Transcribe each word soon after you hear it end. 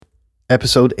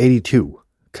Episode 82.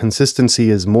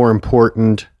 Consistency is more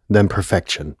important than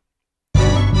perfection. You're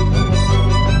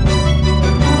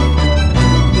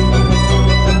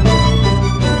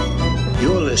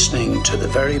listening to the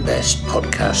very best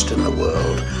podcast in the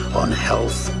world on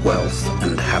health, wealth,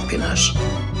 and happiness.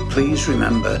 Please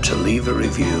remember to leave a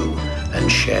review and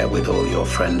share with all your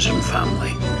friends and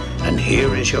family. And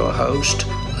here is your host,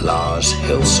 Lars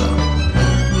Hilser.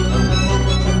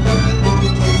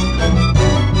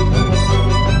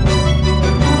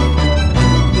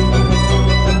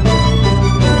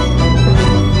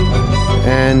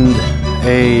 And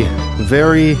a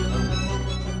very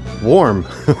warm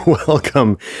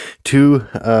welcome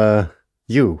to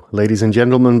you, ladies and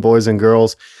gentlemen, boys and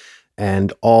girls,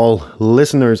 and all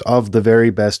listeners of the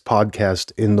very best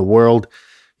podcast in the world,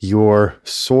 your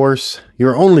source,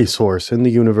 your only source in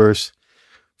the universe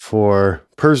for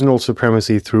personal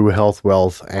supremacy through health,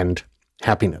 wealth, and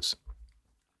happiness.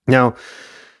 Now,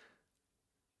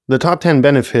 the top 10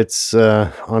 benefits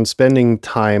on spending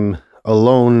time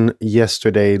alone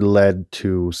yesterday led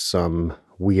to some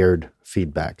weird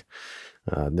feedback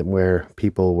where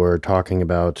people were talking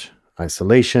about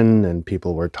isolation and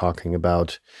people were talking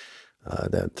about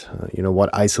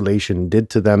what isolation did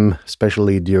to them,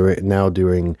 especially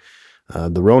during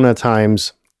the Rona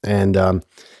times. And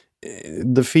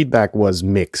the feedback was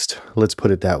mixed. Let's put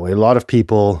it that way. A lot of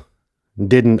people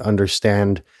didn't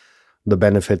understand the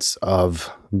benefits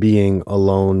of being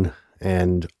alone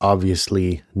and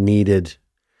obviously needed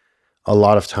a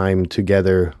lot of time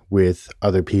together with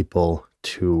other people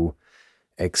to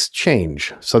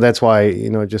exchange. So that's why,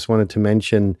 I just wanted to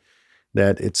mention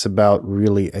that it's about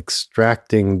really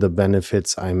extracting the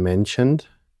benefits I mentioned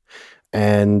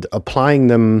and applying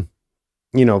them,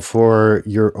 for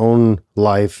your own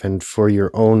life and for your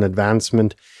own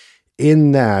advancement,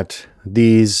 in that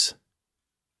these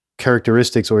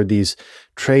characteristics or these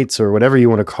traits or whatever you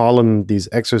want to call them, these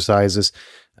exercises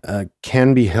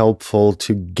can be helpful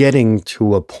to getting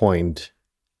to a point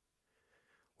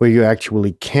where you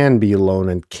actually can be alone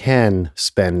and can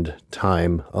spend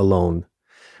time alone,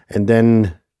 and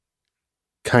then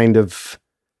kind of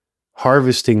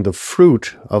harvesting the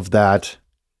fruit of that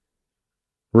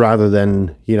rather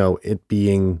than, it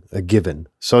being a given.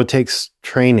 So it takes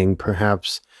training.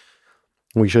 Perhaps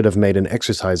we should have made an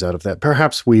exercise out of that.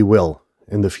 Perhaps we will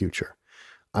in the future.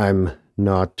 I'm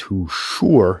not too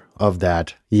sure of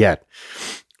that yet.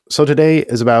 So today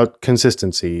is about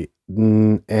consistency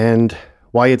and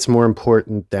why it's more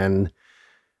important than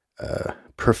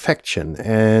perfection.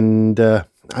 And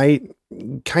I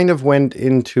kind of went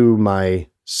into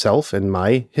myself and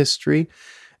my history,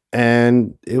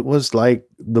 and it was like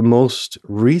the most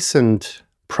recent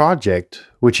project,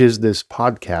 which is this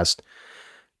podcast,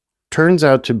 turns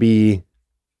out to be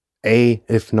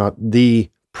if not the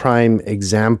prime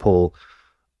example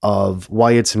of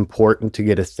why it's important to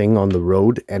get a thing on the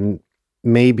road and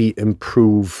maybe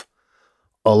improve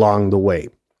along the way.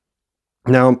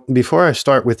 Now, before I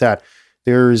start with that,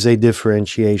 there's a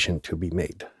differentiation to be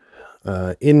made.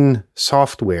 In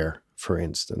software, for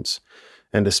instance,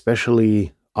 and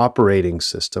especially operating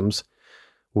systems,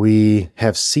 we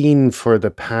have seen for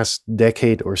the past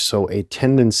decade or so a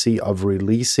tendency of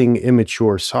releasing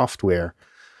immature software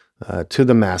to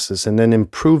the masses and then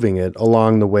improving it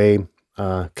along the way,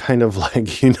 kind of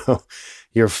like,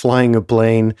 you're flying a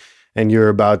plane and you're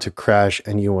about to crash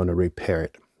and you want to repair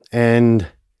it. And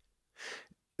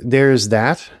there's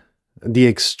the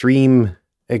extreme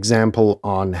example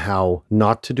on how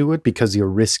not to do it, because you're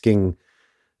risking,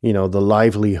 the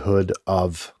livelihood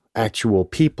of actual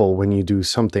people when you do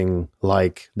something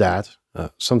like that,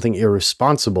 something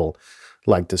irresponsible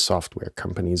like the software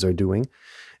companies are doing.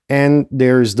 And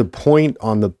there's the point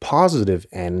on the positive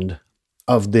end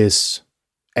of this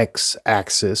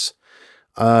x-axis,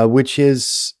 which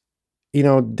is,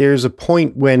 there's a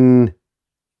point when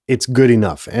it's good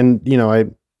enough. And, I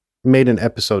made an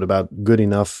episode about good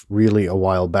enough really a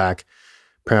while back.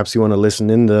 Perhaps you want to listen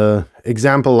in. The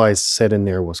example I said in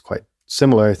there was quite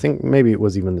similar. I think maybe it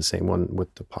was even the same one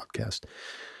with the podcast.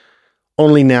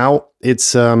 Only now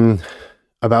it's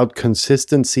about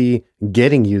consistency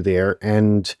getting you there,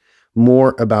 and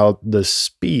more about the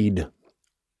speed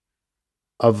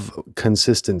of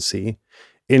consistency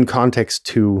in context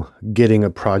to getting a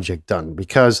project done.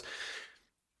 Because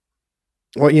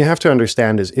what you have to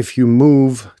understand is, if you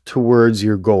move towards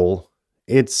your goal,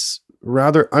 it's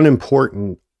rather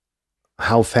unimportant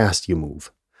how fast you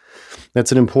move.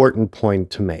 That's an important point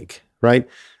to make. right?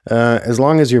 As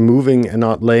long as you're moving and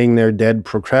not laying there dead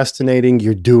procrastinating,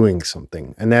 you're doing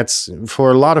something. And that's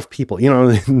for a lot of people,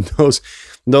 those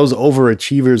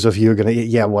overachievers of you are going to,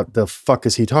 yeah, what the fuck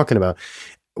is he talking about?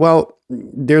 Well,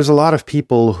 there's a lot of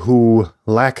people who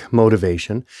lack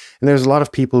motivation, and there's a lot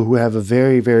of people who have a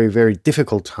very, very, very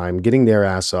difficult time getting their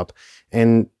ass up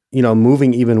and,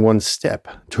 moving even one step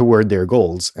toward their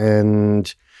goals.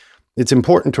 And it's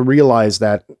important to realize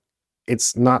that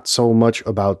it's not so much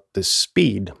about the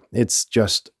speed, it's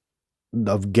just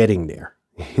of getting there.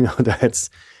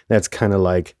 That's kind of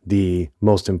like the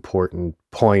most important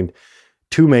point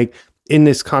to make in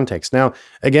this context. Now,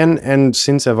 again, and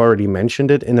since I've already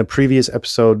mentioned it in a previous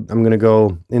episode, I'm going to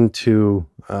go into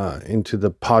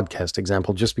the podcast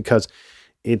example just because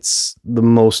it's the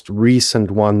most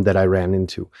recent one that I ran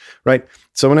into, right?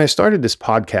 So when I started this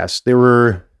podcast, there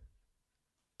were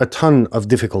a ton of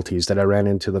difficulties that I ran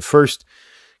into. The first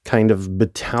kind of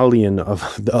battalion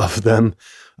of them,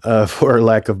 for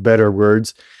lack of better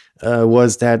words,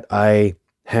 was that I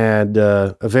had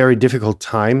a very difficult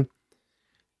time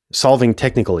solving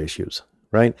technical issues,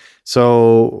 right?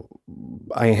 So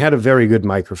I had a very good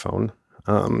microphone,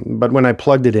 but when I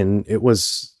plugged it in, it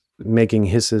was making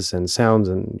hisses and sounds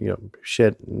and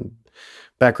shit and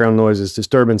background noises,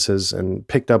 disturbances, and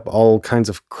picked up all kinds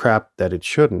of crap that it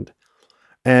shouldn't.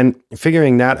 And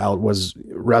figuring that out was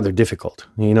rather difficult,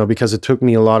 because it took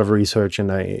me a lot of research,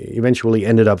 and I eventually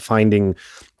ended up finding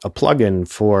a plugin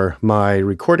for my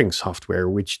recording software,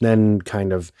 which then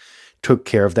kind of took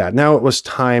care of that. Now it was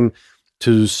time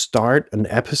to start an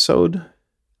episode,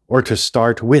 or to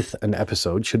start with an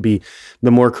episode should be the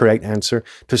more correct answer,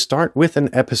 to start with an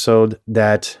episode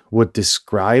that would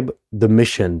describe the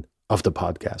mission of the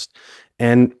podcast.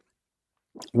 And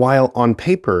while on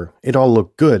paper it all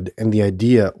looked good and the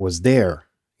idea was there,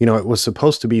 it was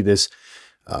supposed to be this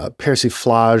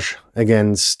persiflage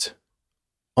against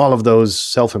all of those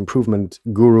self-improvement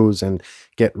gurus and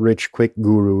get-rich-quick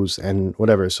gurus and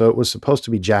whatever. So it was supposed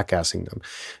to be jackassing them.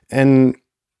 And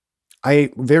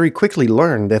I very quickly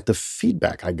learned that the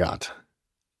feedback I got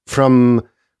from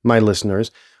my listeners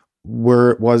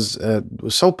was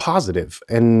so positive,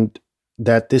 and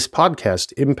that this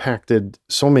podcast impacted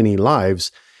so many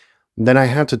lives, then I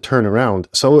had to turn around.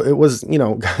 So it was,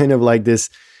 kind of like this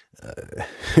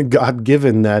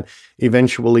God-given that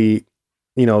eventually,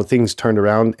 things turned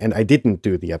around and I didn't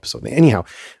do the episode. Anyhow,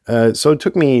 so it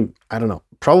took me, I don't know,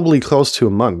 probably close to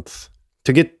a month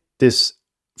to get this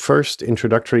first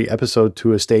introductory episode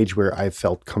to a stage where I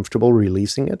felt comfortable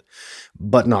releasing it,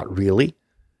 but not really.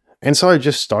 And so I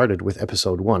just started with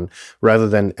episode 1 rather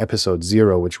than episode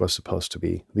 0, which was supposed to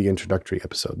be the introductory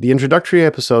episode. The introductory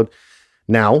episode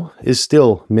now is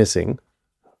still missing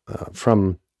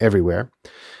from everywhere,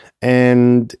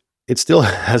 and it still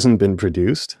hasn't been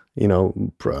produced,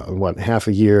 half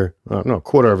a year,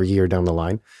 quarter of a year down the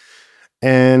line.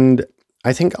 And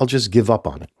I think I'll just give up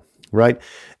on it, right?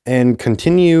 And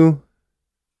continue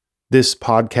this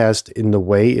podcast in the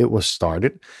way it was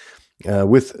started,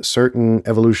 with certain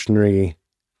evolutionary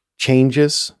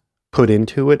changes put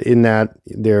into it, in that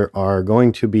there are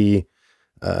going to be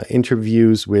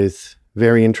interviews with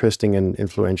very interesting and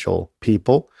influential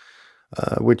people,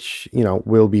 which,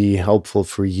 will be helpful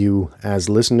for you as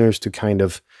listeners to kind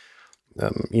of,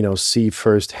 see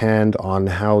firsthand on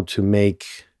how to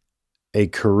make a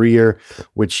career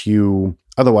which you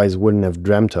otherwise wouldn't have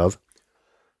dreamt of,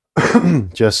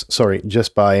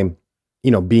 just by,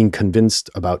 being convinced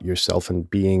about yourself and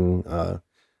being,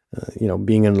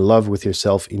 being in love with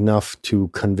yourself enough to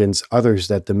convince others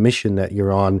that the mission that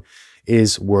you're on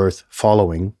is worth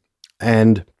following.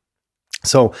 And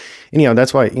so, anyhow,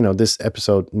 that's why, this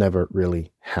episode never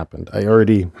really happened. I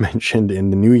already mentioned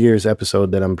in the New Year's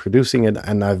episode that I'm producing it,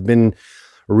 and I've been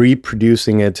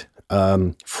reproducing it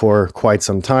for quite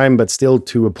some time, but still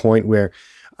to a point where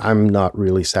I'm not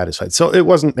really satisfied. So it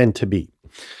wasn't meant to be.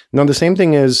 Now, the same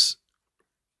thing is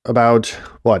about,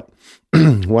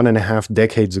 1.5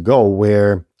 decades ago,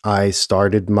 where I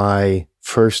started my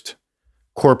first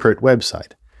corporate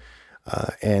website.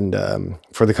 And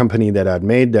for the company that I'd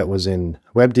made, that was in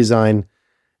web design.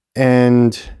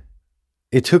 And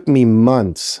it took me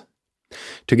months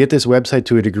to get this website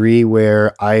to a degree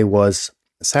where I was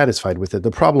satisfied with it.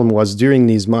 The problem was, during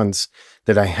these months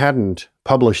that I hadn't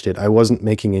published it, I wasn't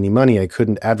making any money. I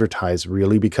couldn't advertise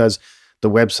really, because the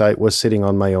website was sitting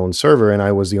on my own server and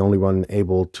I was the only one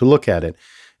able to look at it.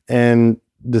 And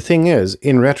the thing is,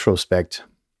 in retrospect,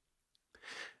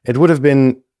 it would have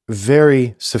been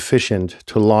very sufficient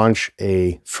to launch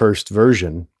a first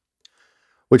version,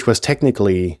 which was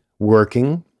technically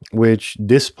working, which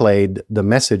displayed the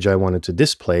message I wanted to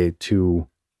display to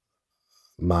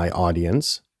my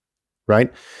audience,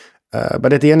 right?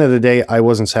 But at the end of the day, I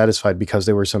wasn't satisfied because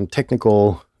there were some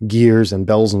technical gears and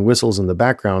bells and whistles in the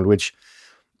background, which,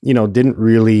 didn't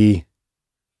really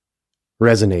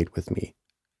resonate with me.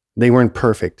 They weren't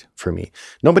perfect for me.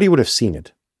 Nobody would have seen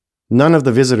it. None of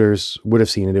the visitors would have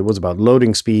seen it. It was about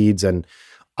loading speeds and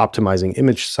optimizing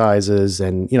image sizes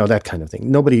and, that kind of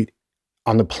thing. Nobody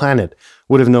on the planet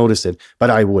would have noticed it, but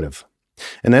I would have.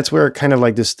 And that's where kind of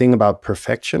like this thing about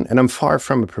perfection, and I'm far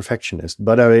from a perfectionist,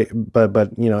 but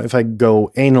if I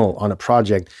go anal on a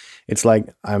project, it's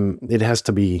like it has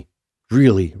to be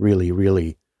really, really,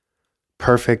 really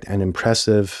perfect and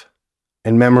impressive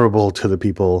and memorable to the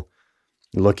people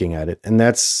looking at it. And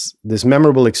this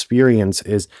memorable experience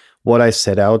is what I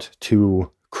set out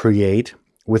to create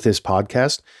with this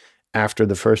podcast after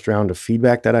the first round of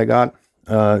feedback that I got,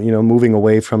 moving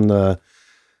away from the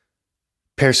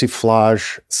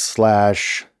persiflage /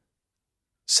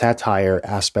 satire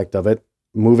aspect of it,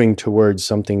 moving towards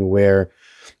something where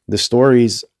the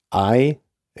stories I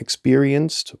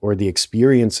experienced or the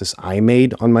experiences I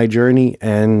made on my journey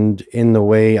and in the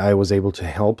way I was able to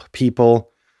help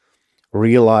people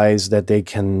realize that they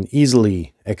can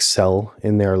easily excel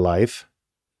in their life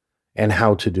and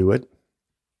how to do it.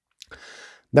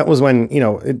 That was when,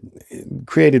 it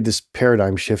created this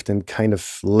paradigm shift and kind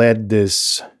of led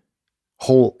this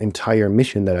whole entire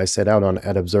mission that I set out on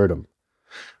ad absurdum,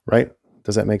 right?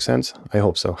 Does that make sense? I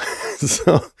hope so.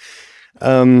 So,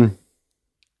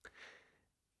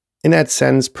 in that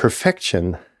sense,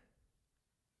 perfection,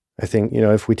 I think,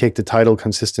 if we take the title,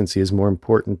 consistency is more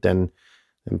important than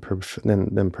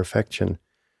perfection.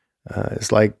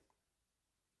 It's like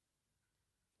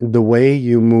the way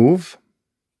you move,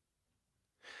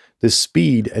 the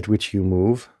speed at which you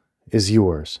move is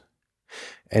yours.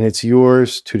 And it's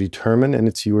yours to determine, and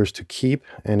it's yours to keep,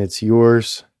 and it's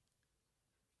yours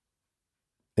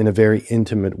in a very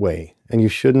intimate way. And you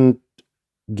shouldn't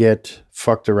get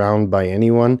fucked around by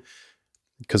anyone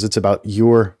because it's about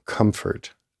your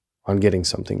comfort on getting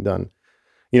something done.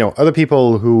 Other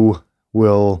people who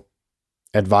will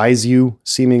advise you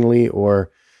seemingly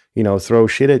or, throw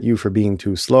shit at you for being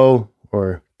too slow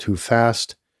or too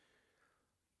fast,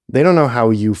 they don't know how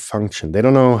you function. They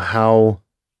don't know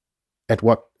at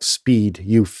what speed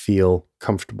you feel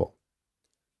comfortable.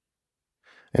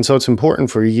 And so it's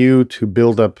important for you to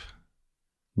build up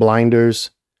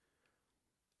blinders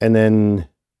and then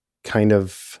kind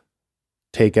of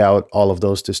take out all of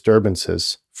those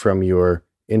disturbances from your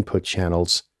input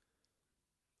channels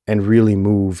and really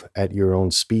move at your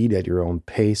own speed, at your own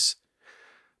pace,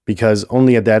 because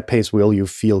only at that pace will you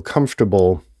feel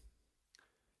comfortable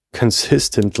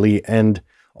consistently and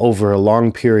over a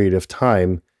long period of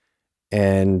time.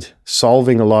 And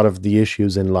solving a lot of the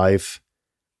issues in life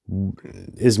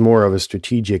is more of a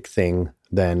strategic thing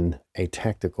than a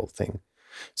tactical thing.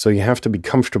 So you have to be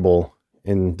comfortable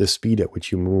in the speed at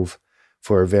which you move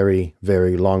for a very,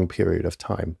 very long period of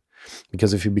time.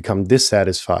 Because if you become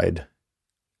dissatisfied,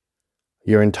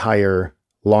 your entire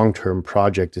long-term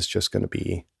project is just going to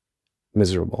be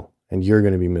miserable, and you're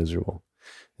going to be miserable.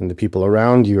 And the people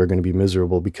around you are going to be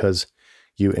miserable because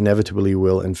you inevitably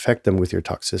will infect them with your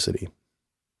toxicity,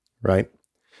 right?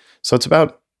 So it's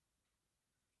about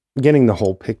getting the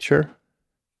whole picture,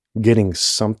 getting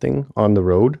something on the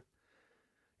road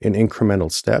in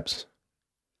incremental steps,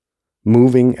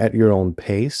 moving at your own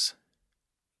pace,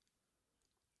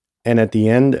 and at the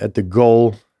end, at the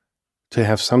goal, to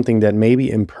have something that may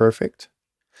be imperfect,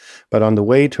 but on the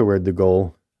way toward the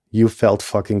goal, you felt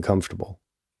fucking comfortable,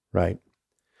 right?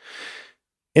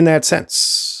 In that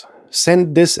sense,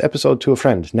 send this episode to a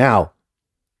friend now,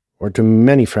 or to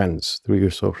many friends through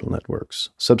your social networks.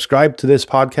 Subscribe to this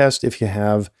podcast if you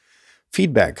have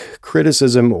feedback,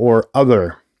 criticism, or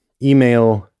other.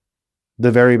 Email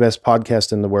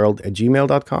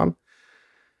theverybestpodcastintheworld@gmail.com.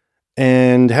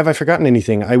 And have I forgotten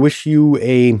anything? I wish you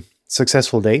a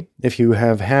successful day. If you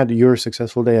have had your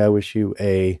successful day, I wish you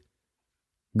a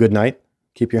good night.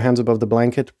 Keep your hands above the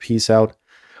blanket. Peace out.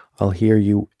 I'll hear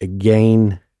you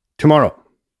again tomorrow.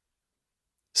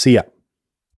 See ya.